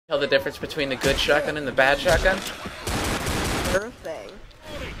Tell the difference between the good shotgun and the bad shotgun? Sure thing.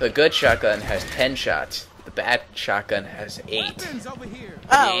 The good shotgun has 10 shots. The bad shotgun has 8.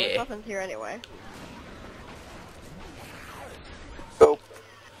 Oh, Yeah. nothing's here anyway. Oh.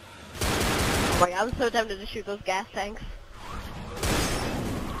 Wait, I'm so tempted to shoot those gas tanks.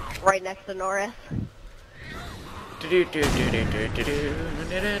 Right next to Norris. Oh,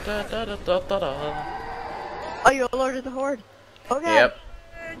 you alerted the horde. Okay. Yep.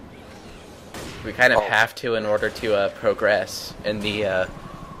 We kind of have to in order to progress in the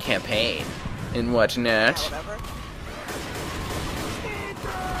campaign and whatnot. Yeah, whatever.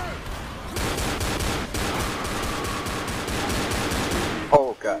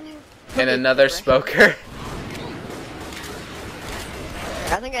 Oh god. And another smoker.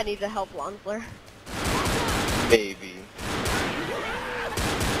 I think I need to help Lonsler. Maybe.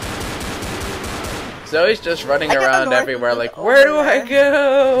 Zoe's just running I got the around North everywhere is like, over where do I there.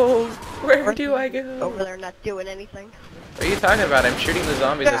 go? Where North do I is go? Over there not doing anything. What are you talking about? I'm shooting the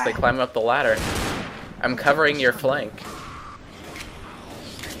zombies as they climb up the ladder. I'm covering your flank.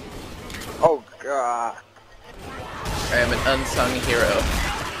 Oh god. I am an unsung hero.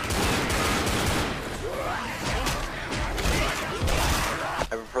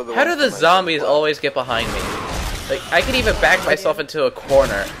 How do the zombies always get behind me? Like, I can even back myself into a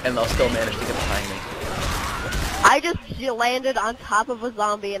corner and they'll still manage to get behind me. I just landed on top of a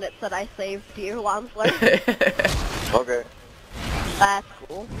zombie and it said I saved you, Lonsler. Okay. That's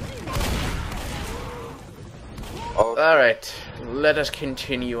cool. Oh. Alright, let us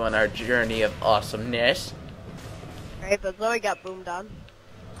continue on our journey of awesomeness. Alright, but Zoe got boomed on.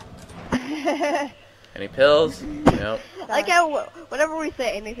 Any pills? Nope. Like how whenever we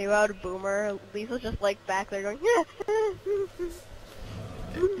say anything about a boomer, Lisa's just like back there going,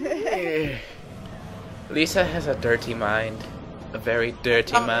 Lisa has a dirty mind. A very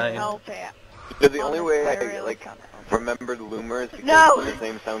dirty mind. Help it. So the only way I really like can't help it. remembered Loomer is because No! his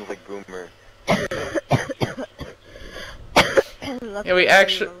name sounds like Boomer. That's Yeah, we why I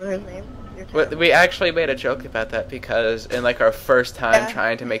actu- remember his name. You're But terrible. we actually made a joke about that because in like our first time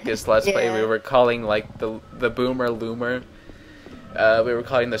trying to make this Let's Play, we Yeah. were calling like the Boomer Loomer. We were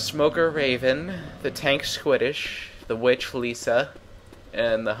calling the Smoker Raven, the Tank Squiddish, the Witch Lisa,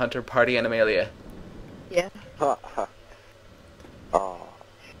 and the Hunter Party Animalia. Yeah. Ha ha. Oh.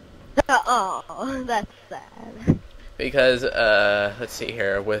 Oh, that's sad. Because, let's see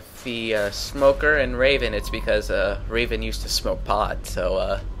here, with the Smoker and Raven, it's because Raven used to smoke pot,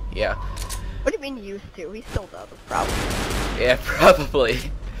 so yeah. What do you mean used to? He still does, probably. Yeah, probably.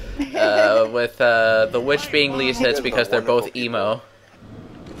 With the Witch being Lisa, it's because they're both emo.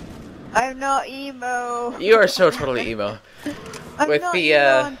 I'm not emo. You are so totally emo. I'm With not the,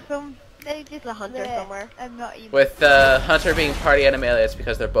 emo. I'm some. They're just a hunter somewhere. I'm not emo. With Hunter being Party Animalia, it's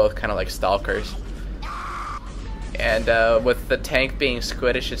because they're both kind of like stalkers. And with the Tank being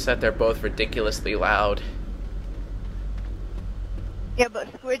Squiddish, it's that they're both ridiculously loud. Yeah,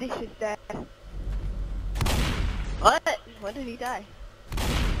 but Squiddish is dead. What? When did he die?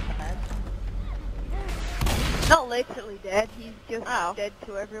 Not literally dead, he's just dead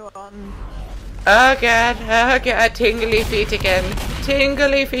to everyone. Oh god, tingly feet again.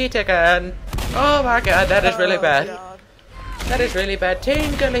 Tingly feet again. Oh my god, that is really bad. God. That is really bad.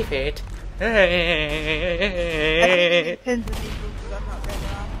 Tingly feet. I think it depends on these moves, I'm not gonna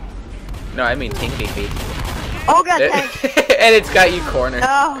lie. No, I mean tingly feet. Oh god, thanks. And it's got you cornered.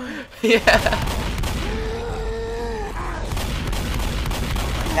 No. Yeah.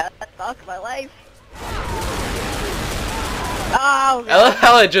 That sucks my life. Oh I god. love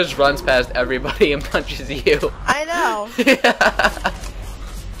how it just runs past everybody and punches you. I know.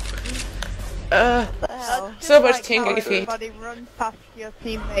 Yeah. Hell. So much Like tingly how feet. everybody runs past your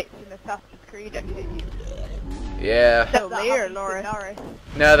teammates in Assassin's Creed and hit you. Yeah. So there, Norris.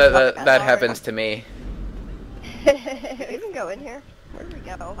 No, that happens to me. We can go in here. Where do we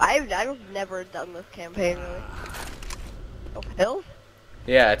go? I've never done this campaign really. Oh, pills?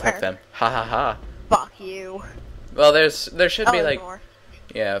 Yeah, I took Where? them. Ha ha ha. Fuck you. Well, there should be Oh, like more.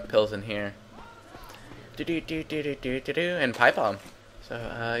 yeah pills in here. Do do do do do do do do and pipe bomb. So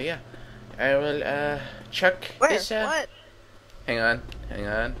yeah, I will chuck Where? this. What? Hang on.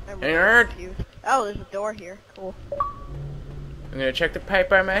 I'm Hang on. confused. Oh, there's a door here. Cool. I'm gonna check the pipe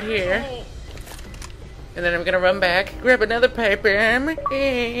bomb out here, and then I'm gonna run back, grab another pipe bomb.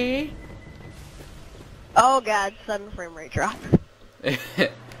 Oh god, sudden frame rate drop.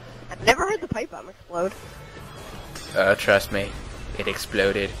 I've never heard the pipe bomb explode. Trust me, it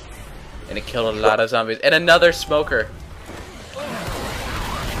exploded, and it killed a lot of zombies, and another smoker.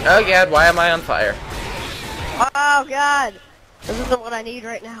 Oh god, why am I on fire? Oh god! This isn't what I need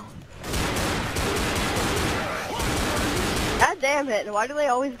right now. God damn it, why do they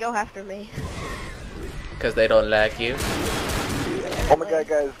always go after me? Because they don't like you. Oh my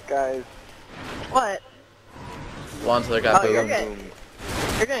god, guys. What? Lonzo got you're boomed. good.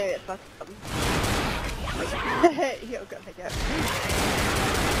 You're gonna get fucked up. You're gonna get...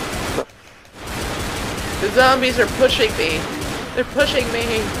 The zombies are pushing me. They're pushing me.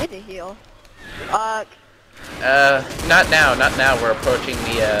 I need to heal. Fuck. Not now. Not now. We're approaching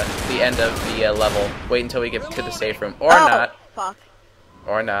the end of the level. Wait until we get to the safe room, or not. Fuck.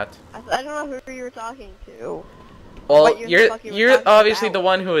 Or not. I don't know who you were talking to. Well, What you're talking obviously about. the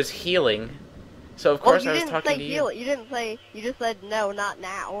one who is healing. So of course I was talking to you. You didn't say. You just said no, not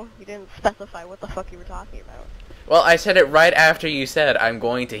now. You didn't specify what the fuck you were talking about. Well, I said it right after you said I'm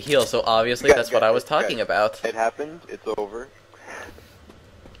going to heal. So obviously Guys, that's what I was talking guys. about. It happened. It's over.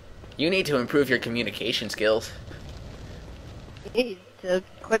 You need to improve your communication skills. You need to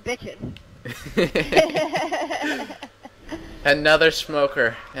quit bitching. Another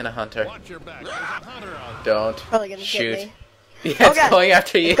smoker and a hunter. Watch your back. There's a hunter out. Don't Probably gonna shoot. get me. Yeah, Oh, it's God. going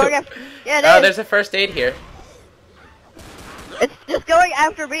after you. It's going after... Yeah, it Oh, is. there's a first aid here. It's just going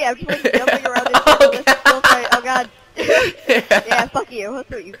after me. I'm just like jumping around in Oh, circles. God. Still fight. Oh god. Yeah, fuck you. That's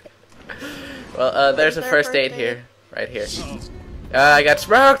what you said. Well, there's a Is there first first aid aid? here. Right here. I got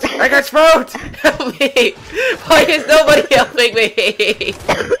smoked! I got smoked! Help me! Why is nobody helping me?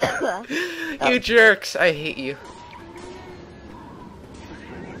 You jerks! I hate you.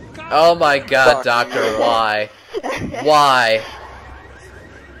 Oh my god, Doctor, why? Why?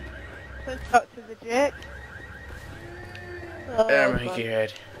 Let's talk to the chick. Oh my fuck.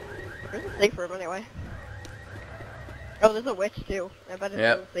 god. Where's the safe room anyway? Oh, there's a witch too. I bet it's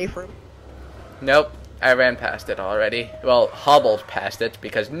Yep. in the safe room. Nope. I ran past it already. Well, hobbled past it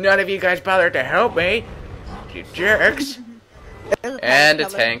because none of you guys bothered to help me. You jerks. There's a tank And a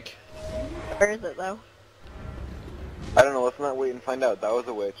coming. tank. Where is it though? I don't know. Let's not wait and find out. That was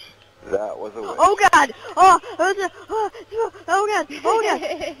a witch. That was a witch. Oh god! Oh! Oh god! Oh god! Oh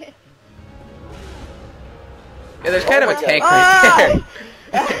god! Yeah, there's kind Oh of a my tank God. right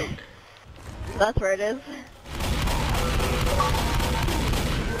there. That's where it is.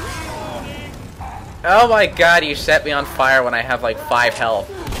 Oh my god, you set me on fire when I have like 5 health.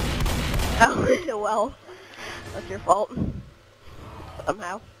 Oh, well. That's your fault.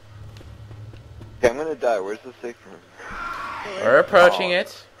 Somehow. Okay, I'm gonna die. Where's the safe room? We're approaching Oh.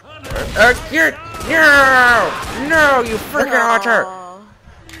 it. You're, no, you freaking hunter! Aw.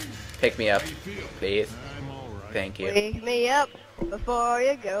 Pick me up, please. I'm all right. Thank you. Wake me up before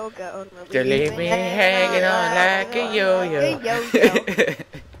you go. To leave me hanging on like a yo-yo. yo-yo.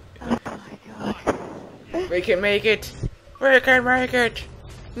 Oh my god. We can make it. We can make it.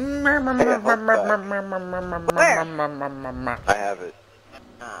 I have it.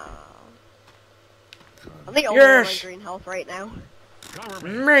 I'm the only one on Yes. green health right now. Cover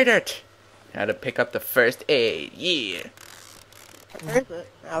me. Made it. How to pick up the first aid. Yeah. Where is it?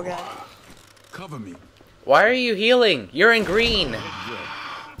 Oh god. Cover me. Why are you healing? You're in green.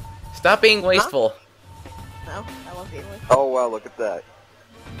 Stop being wasteful. No, I won't be able to. Oh wow, look at that.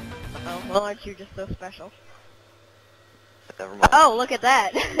 Oh, well, aren't you just so special? Never mind. Oh, look at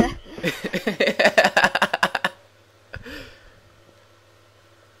that!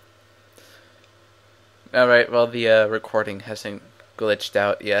 Alright, well the recording hasn't glitched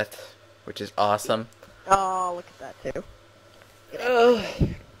out yet, which is awesome. Oh, look at that too.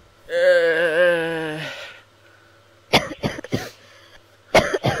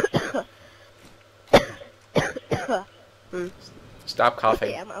 Stop The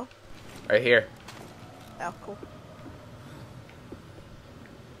coughing. ammo. Right here. Oh, cool.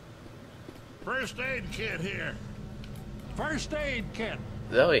 First aid kit here. First aid kit.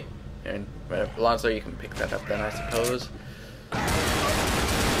 Zoe. And Alonso, you can pick that up then, I suppose.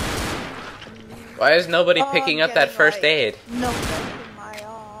 Why is nobody Oh, picking I'm up that getting first my- aid? No, that's in my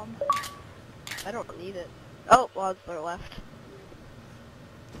I don't need it. Oh, Wadsler left.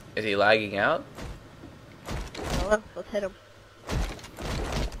 Is he lagging out? I don't know. Let's hit him.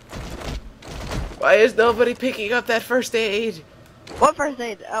 Why is nobody picking up that first aid? What first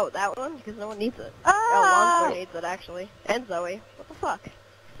aid? Oh, that one? Because no one needs it. Oh, Wadsler needs it, actually. And Zoe. What the fuck?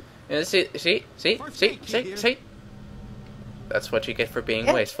 Yeah, see? That's what you get for being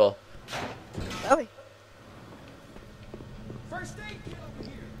Yeah. wasteful. Zoe. First aid kit over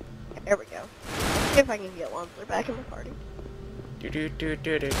here. There we go. Let's see if I can get Wadsler back in the party.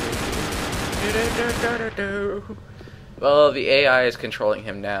 Well, the AI is controlling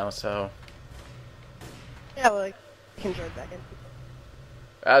him now, so... Yeah, well, I can join back in.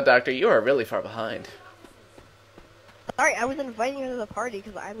 Wow, Doctor, you are really far behind. Sorry, I was inviting you to the party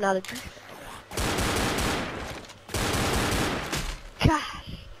because I'm not a Gosh.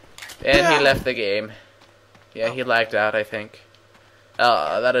 And he left the game. Yeah, he lagged out, I think.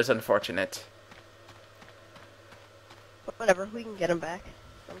 Oh, that is unfortunate. Whatever, we can get him back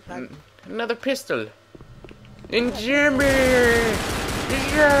sometime. Another pistol. And zombie!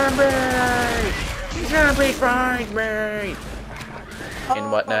 Zombie! Zombie find me!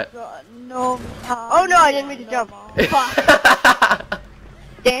 And whatnot. No. Oh no, I didn't mean to jump. Fuck.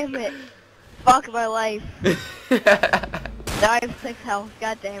 Damn it. Fuck my life. Now I have 6 health.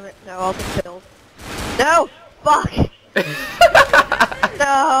 God damn it. No, I'll get killed. No! Fuck!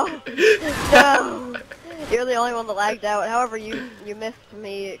 No! No! You're the only one that lagged out. However, you missed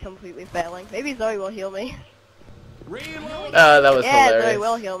me completely failing. Maybe Zoe will heal me. Reload. That was Yeah, hilarious. Zoe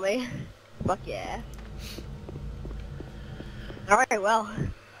will heal me. Fuck yeah. Alright, well.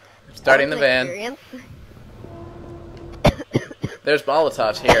 Starting the that was van. an There's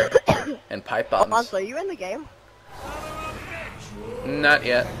Molotovs here. And pipe experience. bombs. So you in the game? Not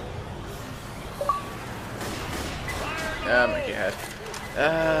yet. Oh my god.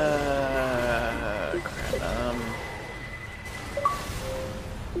 Crap.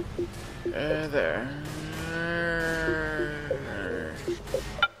 There.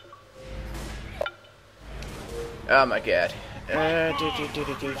 Oh my god. Damn,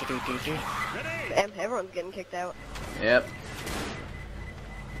 everyone's getting kicked out. Yep.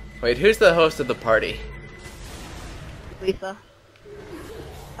 Wait, who's the host of the party? Lisa.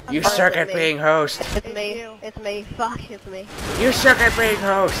 You Or suck is it at me? being host. It's me. It's me. Fuck, it's me. You suck at being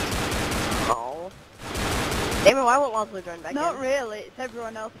host. Oh. Damn it, why won't Lonzo join back Not in? really, it's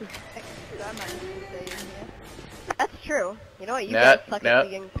everyone else's extra I managed to stay in here. That's true. You know what? You No, guys suck no, at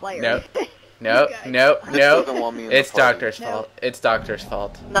being players. no. No, guys. no, Doesn't no. want me in the It's party. Doctor's No. fault. It's Doctor's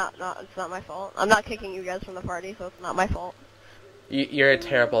fault. It's not my fault. I'm not kicking you guys from the party, so it's not my fault. You're a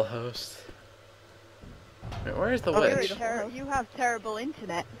terrible host. Wait, where's the Oh, You're witch? you have terrible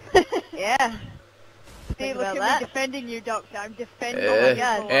internet. Yeah. See, Think look about at that. me defending you, Doctor. I'm defending Oh my you.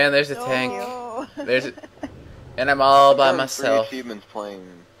 God. And there's a No. tank. There's a, and I'm all by Earned 3 myself. achievements playing.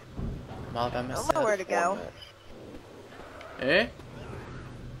 I'm all by I don't know myself. where to go. format. Eh? I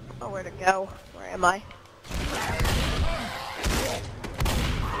don't know where to go. Where am I?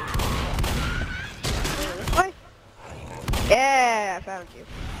 This way? Yeah, I found you.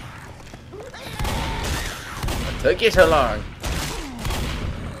 What took you so long?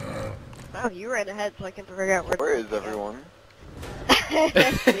 Oh, you ran ahead so I can figure out Where is everyone?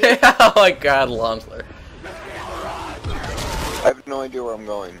 Oh my god, Lonsler. I have no idea where I'm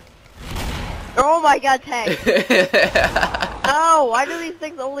going. Oh my god, tank! No, why do these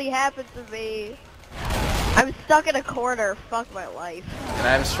things only happen to me? I'm stuck in a corner. Fuck my life. And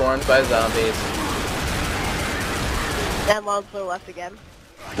I'm swarmed by zombies. And Lonzo left again.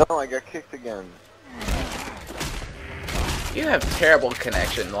 No, I got kicked again. You have terrible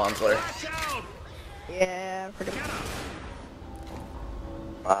connection, Lonsler. Yeah, pretty much.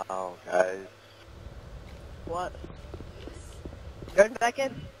 Wow, guys. What? Going back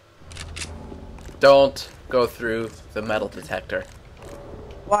in? Don't go through the metal detector.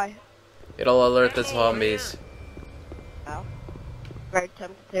 Why? It'll alert the zombies. Oh. Very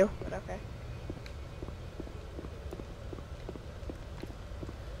tempted to, but okay.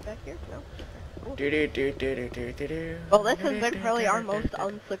 Back here? No? Well, this has been probably our most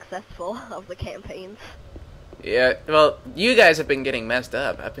unsuccessful of the campaigns. Yeah, well, you guys have been getting messed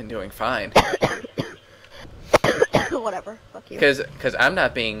up. I've been doing fine. Whatever. Fuck you. Cause I'm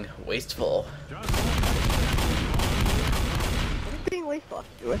not being wasteful. What is being wasteful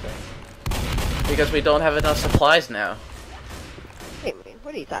have to do with it? Because we don't have enough supplies now. What do you mean?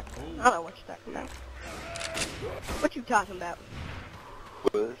 What are you talking about? I don't know what you're talking about. What you talking about?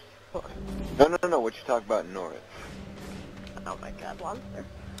 Willis? No, what you talk about north? Oh my god, monster.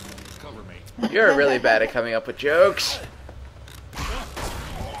 Cover me. You're really bad at coming up with jokes.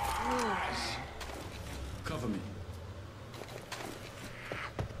 Cover me.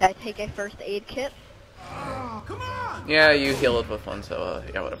 Did I take a first aid kit? Oh, come on! Yeah, you healed with one, so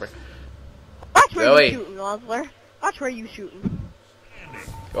yeah, whatever. Watch where Zoe. you shooting, Lonsler. Watch where you shooting.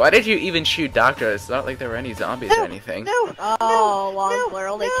 Why did you even shoot Doctor? It's not like there were any zombies or anything. No! Oh, Lonsler,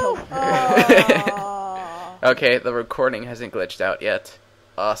 only killed Okay, the recording hasn't glitched out yet.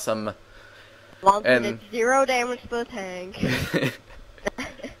 Awesome. Lonsler And- did 0 damage to the tank.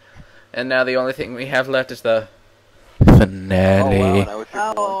 And now the only thing we have left is the Oh, wow, finale. and I was here for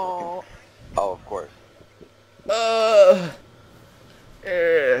 1 Oh. second. Oh, of course.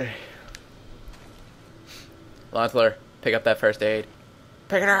 Lonsler, pick up that first aid.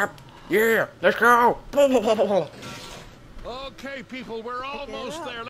 Pick it up! Yeah! Let's go! Okay, people, we're almost there.